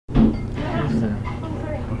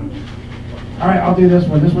All right, I'll do this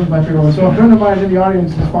one. This one's my favorite one. So a friend of mine in the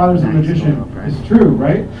audience, his father's a magician. It's true,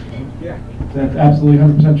 right? Yeah. That's absolutely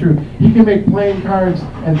 100% true. He can make playing cards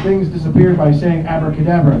and things disappear by saying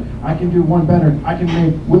abracadabra. I can do one better. I can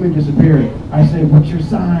make women disappear. I say, what's your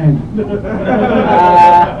sign?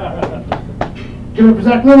 Give it up for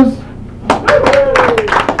Zach Lewis.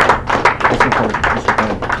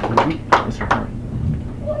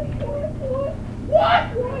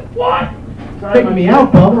 What? Taking me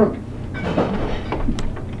out, Bubba.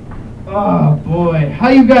 Oh boy, how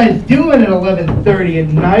you guys doing at 11:30 at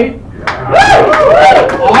night?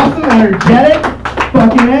 Awesome, energetic,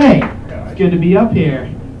 fucking A. It's good to be up here.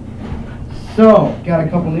 So, got a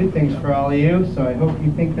couple new things for all of you, so I hope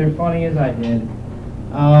you think they're funny as I did.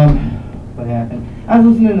 What happened? I was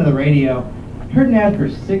listening to the radio, heard an ad for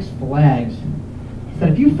Six Flags. It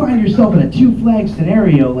said if you find yourself in a two-flag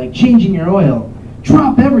scenario, like changing your oil,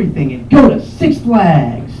 drop everything and go to Six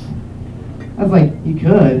Flags. I was like, you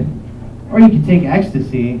could. Or you could take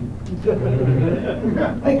ecstasy.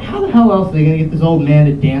 Like, how the hell else are they going to get this old man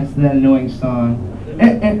to dance to that annoying song?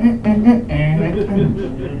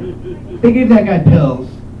 They gave that guy pills,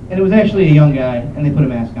 and it was actually a young guy, and they put a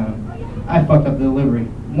mask on him. I fucked up the delivery.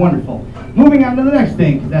 Wonderful. Moving on to the next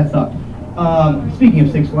thing, because that sucked. Speaking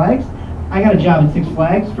of Six Flags, I got a job at Six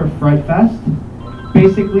Flags for Fright Fest.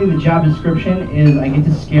 Basically, the job description is I get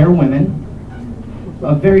to scare women.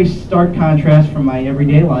 A very stark contrast from my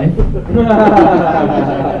everyday life.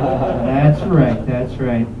 That's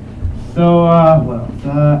right. So,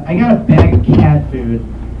 I got a bag of cat food.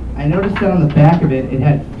 I noticed that on the back of it, it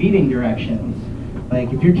had feeding directions.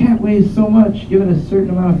 Like, if your cat weighs so much, give it a certain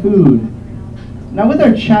amount of food. Now, with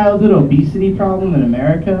our childhood obesity problem in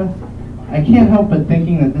America, I can't help but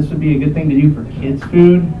thinking that this would be a good thing to do for kids'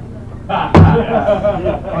 food.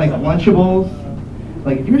 Like Lunchables.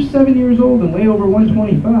 Like, if you're 7 years old and weigh over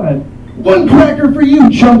 125, one cracker for you,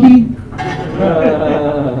 Chunky!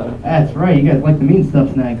 That's right, you guys like the mean stuff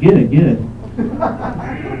tonight. Good.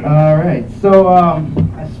 Alright, so,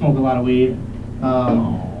 I smoke a lot of weed.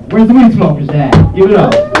 Where's the weed smokers at? Give it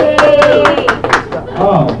up.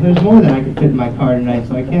 Oh, there's more than I could fit in my car tonight,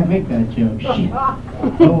 so I can't make that joke. Shit.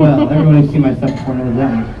 Oh well, everyone who's seen my stuff before knows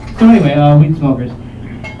that one. So anyway, weed smokers.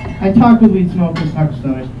 I talk with weed smokers, talk with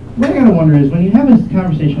stoners. What I gotta wonder is, when you have a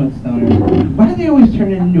conversation with stoners, why do they always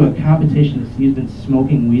turn it into a competition to see who's been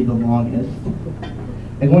smoking weed the longest?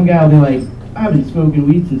 Like, one guy will be like, I've been smoking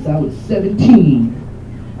weed since I was 17.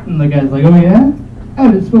 And the guy's like, oh yeah?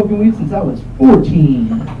 I've been smoking weed since I was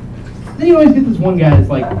 14. Then you always get this one guy that's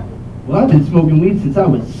like, well, I've been smoking weed since I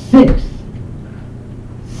was 6.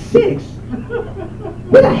 6?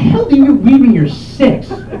 Where the hell do you get weed when you're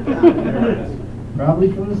 6?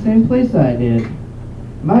 Probably from the same place I did.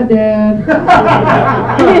 My dad.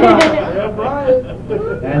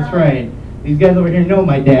 That's right. These guys over here know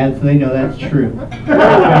my dad, so they know that's true.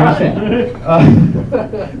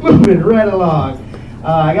 Moving right along.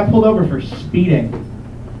 I got pulled over for speeding.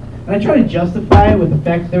 And I tried to justify it with the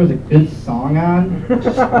fact that there was a good song on.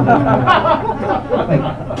 Like,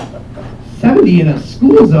 70 in a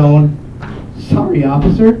school zone? Sorry,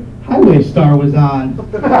 officer. Highway Star was on.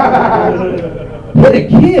 What a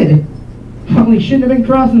kid! Probably shouldn't have been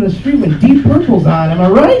crossing the street when Deep Purple's on, am I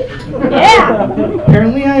right? Yeah!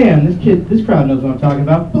 Apparently I am. This crowd knows what I'm talking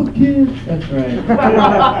about. Book kids. That's right.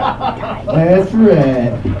 That's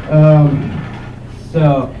right.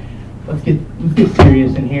 So, let's get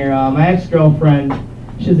serious in here. My ex-girlfriend,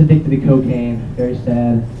 she was addicted to cocaine. Very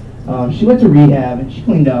sad. She went to rehab and she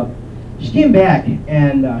cleaned up. She came back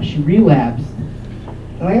and she relapsed.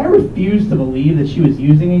 And like, I refused to believe that she was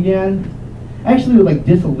using again. I actually would like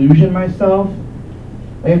disillusion myself.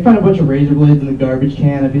 Like, I'd find a bunch of razor blades in the garbage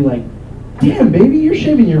can. I'd be like, damn baby, you're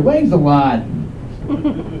shaving your legs a lot.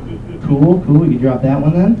 Cool, we could drop that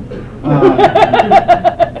one then.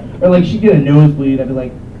 Or like, she'd get a nosebleed. I'd be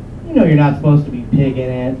like, you know you're not supposed to be pigging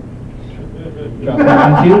it. Drop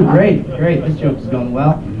that one too. Great, this joke is going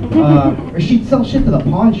well. Or she'd sell shit to the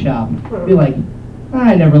pawn shop. Be like,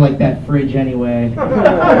 I never liked that fridge anyway.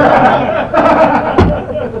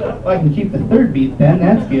 Well, I can keep the third beat then,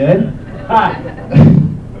 that's good.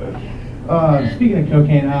 Speaking of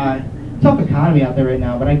cocaine, tough economy out there right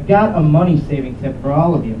now, but I got a money-saving tip for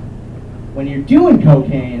all of you. When you're doing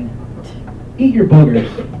cocaine, eat your boogers.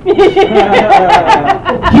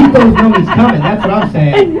 Keep those nummies coming, that's what I'm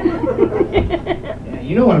saying. Yeah,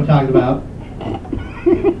 you know what I'm talking about.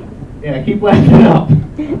 Yeah, keep laughing it up.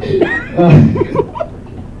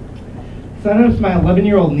 So I noticed my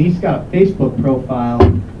 11-year-old niece got a Facebook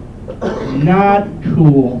profile. Not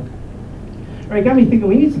cool. Alright, got me thinking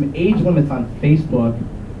we need some age limits on Facebook.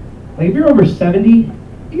 Like, if you're over 70,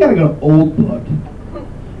 you gotta go to Old Book,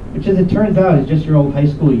 which as it turns out is just your old high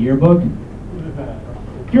school yearbook.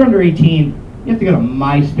 If you're under 18, you have to go to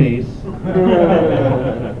MySpace.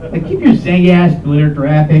 Like, keep your zany-ass glitter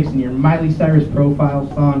graphics and your Miley Cyrus profile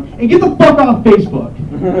song, and get the fuck off Facebook.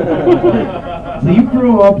 So you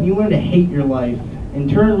grow up and you learn to hate your life, in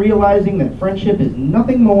turn realizing that friendship is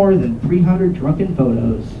nothing more than 300 drunken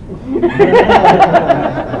photos in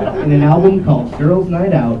an album called Girls'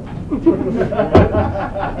 Night Out.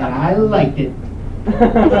 And I liked it.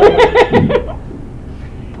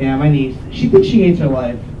 Yeah, my niece, she thinks she hates her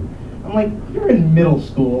life. I'm like, you're in middle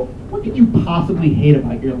school. What could you possibly hate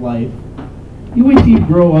about your life? You wait till you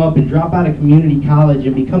grow up and drop out of community college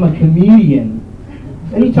and become a comedian.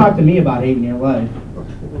 Then you talk to me about hating your life.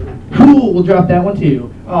 Cool, we'll drop that one too.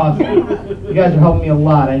 Awesome. You guys are helping me a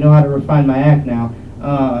lot. I know how to refine my act now.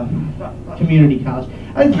 Community college.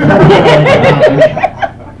 I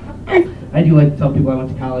do like to tell people I went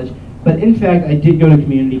to college. But in fact, I did go to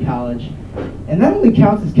community college. And that only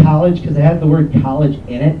counts as college because it has the word college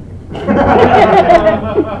in it.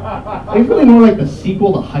 It's really more like the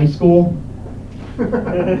sequel to high school. That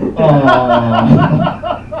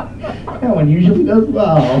one usually does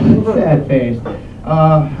well. Sad face.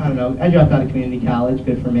 I don't know. I dropped out of community college.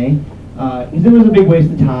 Good for me. Because it was a big waste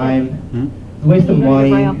of time. It was a waste of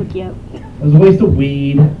money. It was a waste of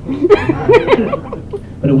weed.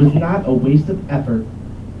 But it was not a waste of effort.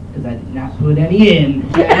 Because I did not put any in.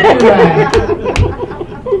 That's right.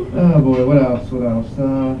 Oh boy, what else? What else?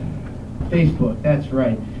 Facebook, that's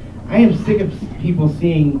right. I am sick of people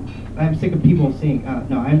posting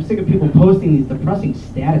these depressing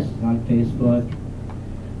statuses on Facebook.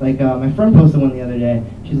 Like, my friend posted one the other day.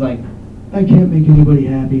 She's like, I can't make anybody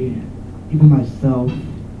happy, even myself.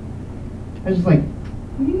 I was just like,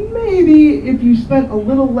 maybe if you spent a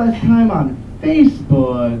little less time on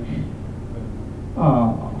Facebook.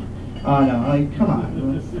 Oh no, like, come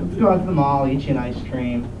on. Let's go out to the mall, eat you an ice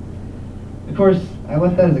cream. Of course, I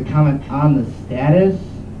left that as a comment on the status,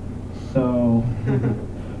 so...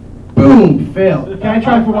 Boom! Failed. Can I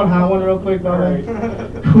try for one hot one real quick, by the way?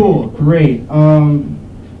 Cool, great.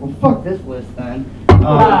 Well, fuck this list then.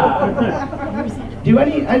 I'm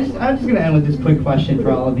just gonna end with this quick question for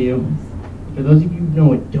all of you. For those of you who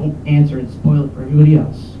know it, don't answer and spoil it for everybody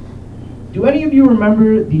else. Do any of you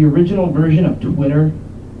remember the original version of Twitter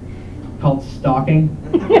called stalking?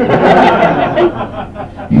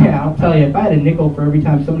 Yeah, I'll tell you, if I had a nickel for every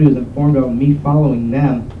time somebody was informed about me following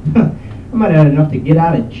them, I might have had enough to get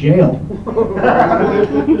out of jail.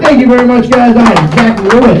 Thank you very much, guys. I'm Zach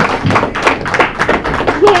Lewis.